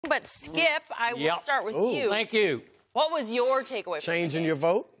But Skip, I will start with you. Thank you. What was your takeaway? Changing your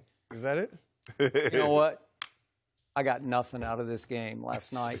vote? Is that it? You know what? I got nothing out of this game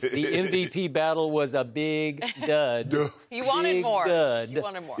last night. The MVP battle was a big dud. You wanted more. Dud. You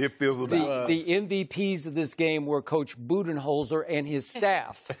wanted more. It fizzled out. The MVPs of this game were Coach Budenholzer and his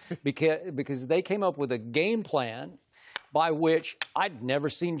staff because they came up with a game plan by which I'd never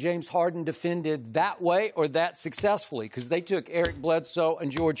seen James Harden defended that way or that successfully, because they took Eric Bledsoe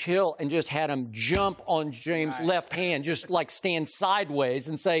and George Hill and just had them jump on James' left hand, just like stand sideways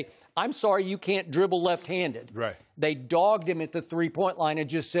and say, I'm sorry, you can't dribble left-handed. Right. They dogged him at the three-point line and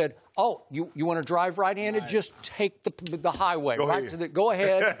just said, oh, you want to drive right-handed? Right. Just take the highway. Go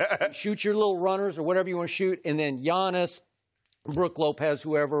ahead, shoot your little runners or whatever you want to shoot, and then Giannis, Brook Lopez,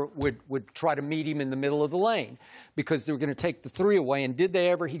 whoever, would try to meet him in the middle of the lane because they were going to take the three away. And did they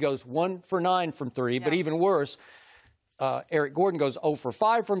ever? He goes 1 for 9 from three, but even worse, Eric Gordon goes 0 for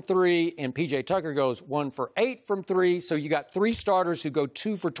 5 from 3, and P.J. Tucker goes 1 for 8 from 3. So you got 3 starters who go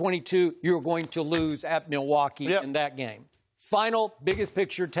 2 for 22. You're going to lose at Milwaukee in that game. Final, biggest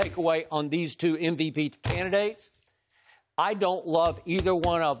picture takeaway on these two MVP candidates. I don't love either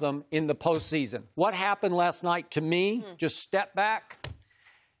one of them in the postseason. What happened last night to me, just step back,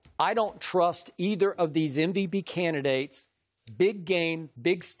 I don't trust either of these MVP candidates. Big game,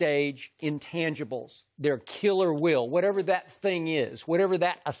 big stage, intangibles. Their killer will, whatever that thing is, whatever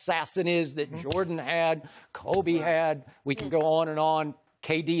that assassin is that Jordan had, Kobe had. We can go on and on.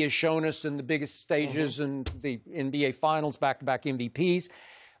 KD has shown us in the biggest stages in the NBA Finals, back-to-back MVPs.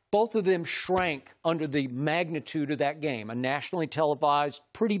 Both of them shrank under the magnitude of that game. A nationally televised,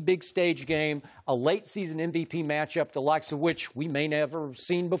 pretty big stage game, a late-season MVP matchup, the likes of which we may never have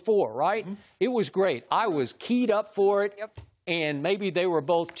seen before, right? It was great. I was keyed up for it. And maybe they were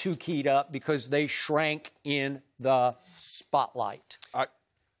both too keyed up because they shrank in the spotlight.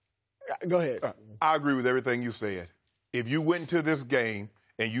 Go ahead. I agree with everything you said. If you went into this game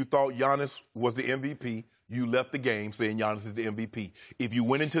and you thought Giannis was the MVP, you left the game saying Giannis is the MVP. If you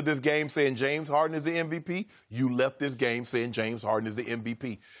went into this game saying James Harden is the MVP, you left this game saying James Harden is the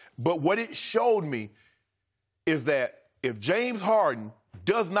MVP. But what it showed me is that if James Harden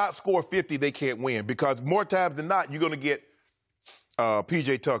does not score 50, they can't win, because more times than not, you're going to get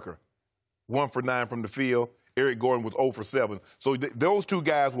P.J. Tucker, 1 for 9 from the field. Eric Gordon was 0 for 7. So those two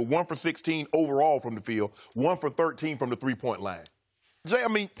guys were 1 for 16 overall from the field, 1 for 13 from the three-point line.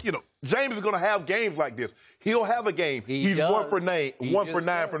 James is going to have games like this. He'll have a game. He's 1 for 9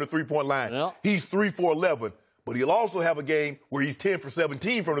 from the three-point line. Yep. He's 3 for 11. But he'll also have a game where he's 10 for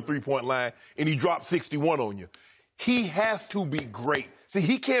 17 from the three-point line, and he dropped 61 on you. He has to be great. See,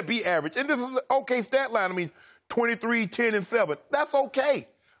 he can't be average. And this is an okay stat line. I mean, 23, 10, and 7. That's okay.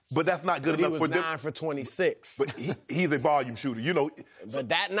 But that's not good enough for them. He was 9 for 26. But he's a volume shooter, you know. But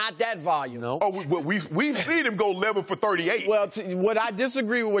not that volume. No. Oh, we've seen him go 11 for 38. Well, what I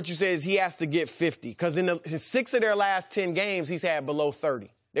disagree with what you say is he has to get 50. Because in 6 of their last 10 games, he's had below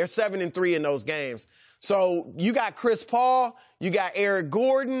 30. They're 7-3 in those games. So you got Chris Paul, you got Eric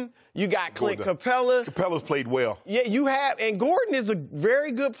Gordon, you got Clint Capella. Capella's played well. Yeah, you have, and Gordon is a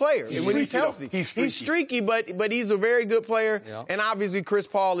very good player when he's healthy. He's streaky, but he's a very good player. Yeah. And obviously Chris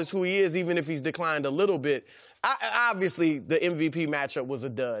Paul is who he is, even if he's declined a little bit. Obviously, the MVP matchup was a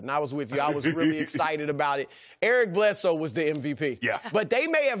dud, and I was with you. I was really excited about it. Eric Bledsoe was the MVP. Yeah. But they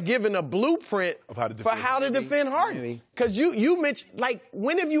may have given a blueprint for how to defend Harden. Because you mentioned, like,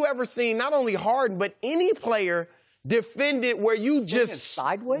 when have you ever seen not only Harden, but any player defended where you just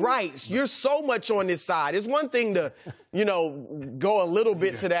sideways? Right. You're so much on this side. It's one thing to, go a little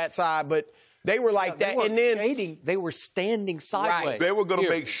bit to that side, but they were like that, and then they were standing sideways. Right. They were going to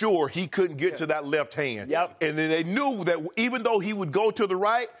make sure he couldn't get to that left hand. Yep. And then they knew that even though he would go to the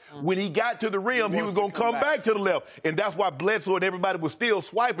right, when he got to the rim, he was going to come back to the left. And that's why Bledsoe and everybody was still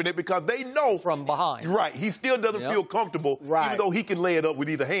swiping it, because they know from behind. Right. He still doesn't feel comfortable, even though he can lay it up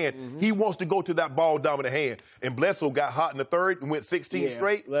with either hand. He wants to go to that ball-dominant hand. And Bledsoe got hot in the third and went 16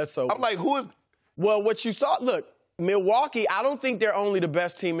 straight. Bledsoe. I'm like, who is? Well, what you saw, look, Milwaukee, I don't think they're only the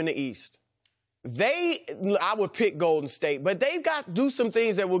best team in the East. I would pick Golden State, but they've got to do some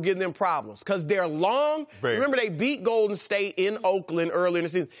things that will give them problems because they're long. Remember, they beat Golden State in Oakland earlier in the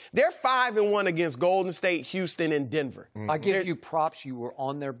season. They're 5-1 against Golden State, Houston, and Denver. I give you props. You were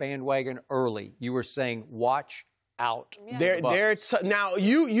on their bandwagon early. You were saying, watch out. Now,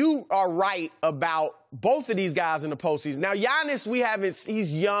 you are right about both of these guys in the postseason. Now, Giannis,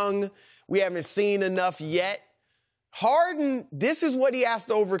 he's young. We haven't seen enough yet. Harden, this is what he has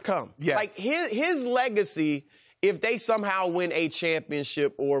to overcome. Yes. Like his legacy, if they somehow win a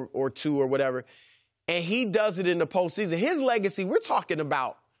championship or two or whatever, and he does it in the postseason, his legacy, we're talking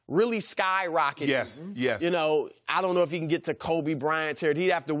about really skyrocketing. Yes, yes. You know, I don't know if he can get to Kobe Bryant territory.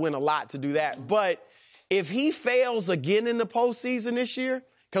 He'd have to win a lot to do that. But if he fails again in the postseason this year,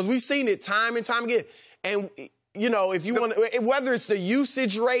 because we've seen it time and time again, and you know, if you want, whether it's the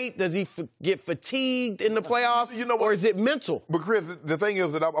usage rate, does he get fatigued in the playoffs, you know what? Or is it mental? But Chris, the thing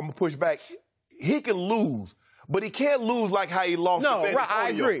is that I'm gonna push back. He can lose, but he can't lose like how he lost to San Antonio. I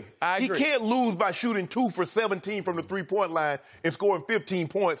agree. He can't lose by shooting 2 for 17 from the three-point line and scoring 15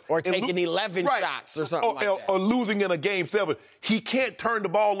 points. Or taking 11 shots or something like that. Or losing in a Game 7. He can't turn the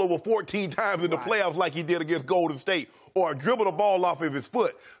ball over 14 times in the playoffs like he did against Golden State or dribble the ball off of his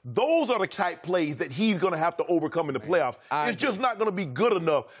foot. Those are the type plays that he's going to have to overcome in the playoffs. It's just not going to be good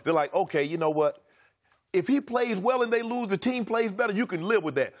enough. They're like, okay, you know what? If he plays well and they lose, the team plays better, you can live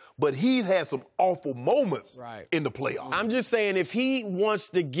with that. But he's had some awful moments in the playoffs. I'm just saying, if he wants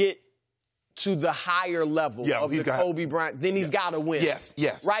to get to the higher level of the Kobe Bryant, then he's got to win. Yes,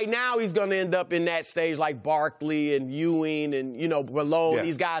 yes. Right now, he's going to end up in that stage like Barkley and Ewing and, you know, Malone,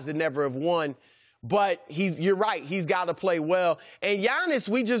 these guys that never have won. But you're right, he's got to play well. And Giannis,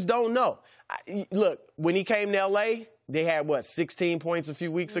 we just don't know. Look, when he came to L.A., they had, 16 points a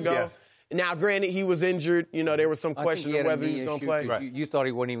few weeks ago? Yes. Now, granted, he was injured. You know, there was some question of whether he was going to play. Right. You thought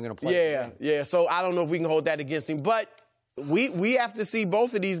he wasn't even going to play. Yeah. So I don't know if we can hold that against him. But we have to see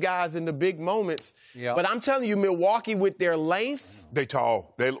both of these guys in the big moments. Yep. But I'm telling you, Milwaukee with their length. They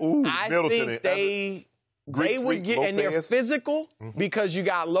tall. I think they would get, and they're physical because you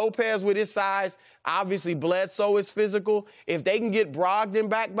got Lopez with his size. Obviously, Bledsoe is physical. If they can get Brogdon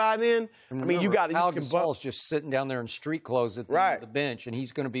back by then, remember, you Gasol's just sitting down there in street clothes at the bench, and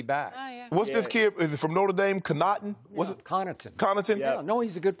he's going to be back. Oh, yeah. What's this kid? Is it from Notre Dame? Connaughton? What's it? Connaughton. Connaughton? Yeah. No,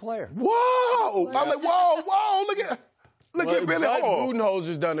 he's a good player. Whoa! I'm like, whoa! Look at Billy Hall.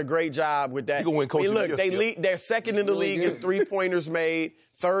 Budenholzer's done a great job with that. He gonna win coach look, they're second in the league in three-pointers made,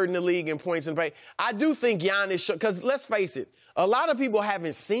 third in the league in points in paint. I do think Giannis, because let's face it, a lot of people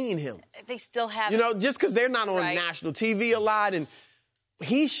haven't seen him. They still haven't. You know, just because they're not on national TV a lot, and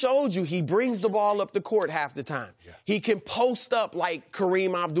he showed you he brings the ball up the court half the time. Yeah. He can post up like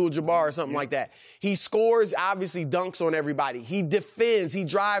Kareem Abdul-Jabbar or something like that. He scores, obviously dunks on everybody. He defends, he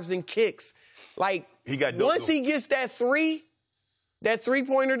drives and kicks. Like, once he gets that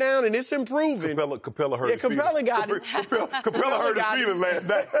three-pointer down, and it's improving. Capella hurt his feelings. Capella got it. Capella hurt his feelings last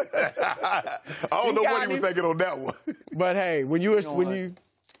night. I don't know what he was thinking on that one. But, hey,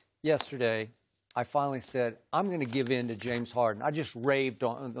 Yesterday, I finally said, I'm going to give in to James Harden. I just raved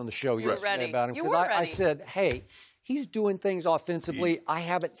on the show yesterday about him. Because I said, hey, he's doing things offensively I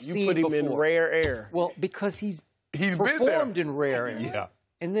haven't seen before. You put him in rare air. Well, because he's performed in rare air. Yeah.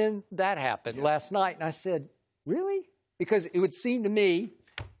 And then that happened last night, and I said, really? Because it would seem to me,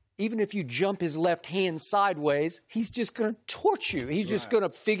 even if you jump his left hand sideways, he's just going to torch you. He's just going to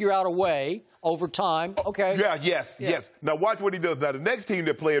figure out a way over time. Okay. Yes. Now watch what he does. Now the next team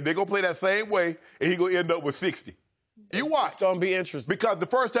that play him, they're going to play that same way, and he's going to end up with 60. You watch. It's going to be interesting. Because the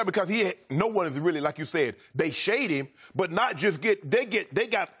first time, no one is really, like you said, they shade him, but not just they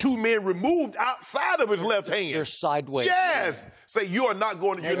got 2 men removed outside of his left hand. They're sideways. Yes. Say you are not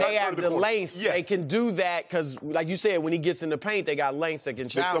going to, you're and not they have the length. Yes. They can do that because, like you said, when he gets in the paint, they got length that can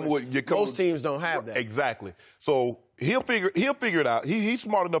challenge. Most teams don't have that. Exactly. So he'll figure it out. He's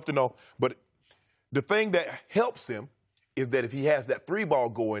smart enough to know. But the thing that helps him is that if he has that 3-ball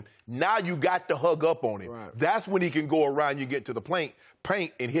going, now you got to hug up on him. Right. That's when he can go around you get to the paint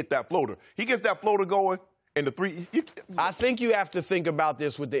and hit that floater. He gets that floater going, and the 3... I think you have to think about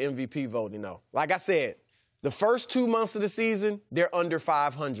this with the MVP voting, though. Like I said, the first 2 months of the season, they're under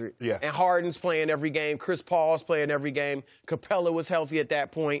 500. Yeah. And Harden's playing every game. Chris Paul's playing every game. Capella was healthy at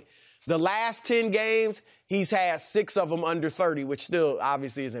that point. The last 10 games, he's had 6 of them under 30, which still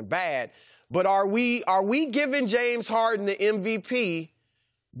obviously isn't bad. But are we giving James Harden the MVP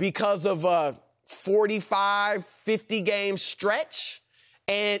because of a 45, 50-game stretch?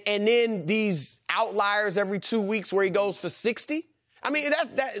 And then these outliers every 2 weeks where he goes for 60? I mean,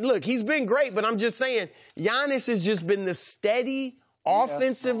 look, he's been great, but I'm just saying, Giannis has just been the steady,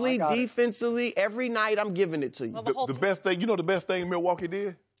 offensively, defensively, every night I'm giving it to you. Well, the best thing Milwaukee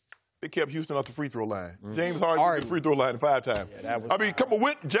did? They kept Houston off the free throw line. James Harden did the free throw line 5 times. Yeah,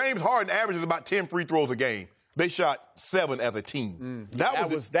 James Harden averages about 10 free throws a game. They shot 7 as a team.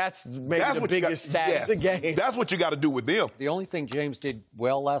 That's maybe the biggest stat of the game. That's what you got to do with them. The only thing James did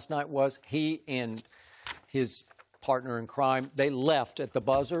well last night was he and his partner in crime, they left at the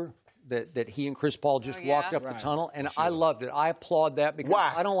buzzer. That he and Chris Paul just walked up the tunnel, and I loved it. I applaud that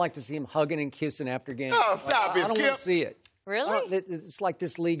because I don't like to see him hugging and kissing after games. Oh, stop it, I don't want to see it. Really? It's like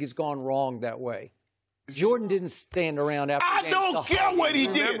this league has gone wrong that way. Jordan didn't stand around after I games don't to care hug what he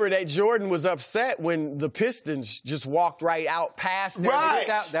him. did. Remember that Jordan was upset when the Pistons just walked right out past their Right.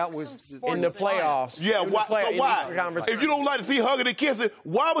 bench That was in the playoffs. Yeah, In the why? play- So in the why? Eastern Conference If you don't like to see hugging and kissing,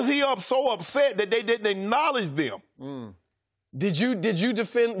 why was he so upset that they didn't acknowledge them? Did you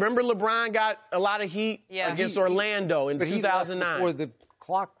defend? Remember, LeBron got a lot of heat against Orlando in but he left 2009. before the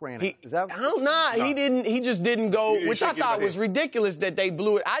clock ran out. Is that? He didn't. He just didn't go, didn't which I shake his thought was head. ridiculous that they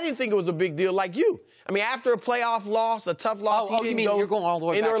blew it. I didn't think it was a big deal like you. I mean, after a playoff loss, a tough loss, he you didn't mean go you're going all the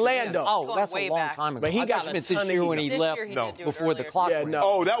way in back to Orlando. then. Oh, going that's way a long back. time ago. But he I got thought you a meant ton this of year heat, when he This left year he did do it before the earlier. clock Yeah, ran no. out.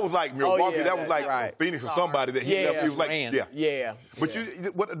 Oh, that was like Milwaukee. yeah, that was like right. Phoenix or somebody that he Yeah. left. He was like, Ran. Yeah.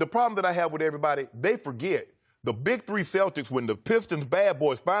 But the problem that I have with everybody, they forget the big three Celtics when the Pistons bad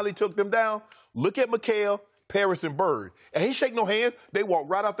boys finally took them down. Look at McHale, Paris, and Bird. And he shake no hands. They walked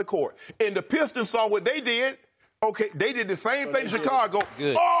right off the court. And the Pistons saw what they did. Okay, they did the same thing in Chicago.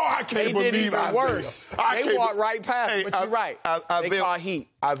 Good. Oh, I can't They believe did even Isaiah. worse. I They can't walked be- right past Hey, it, but you're right. They caught heat.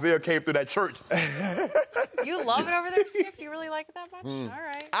 Isaiah came through that church. You love it over there, Skip? You really like it that much? All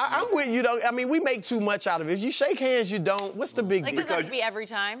right. I'm with you, though. I mean, we make too much out of it. If you shake hands, you don't. What's the big Like, deal? doesn't have to be every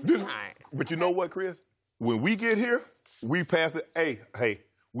time. But you know what, Chris? When we get here, we pass it. Hey,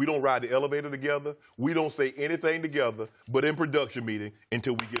 we don't ride the elevator together. We don't say anything together, but in production meeting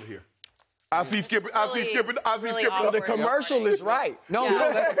until we get here. I see Skip. I see Skip. really The awkward. commercial is right. No,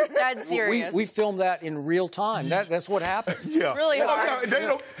 Yeah. that's Dead serious. we filmed that in real time. That's what happened. Yeah. really hard. Ain't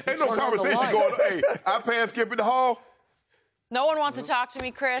no Turn on the conversation light. going on. Hey, I passed Skip in the hall. No one wants to talk to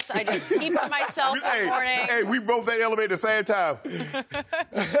me, Chris. I just keep to myself in the morning. Hey, we both at the elevator at the same time.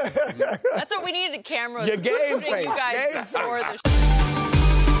 That's what we needed, cameras. Your game Shooting face. you guys Game before the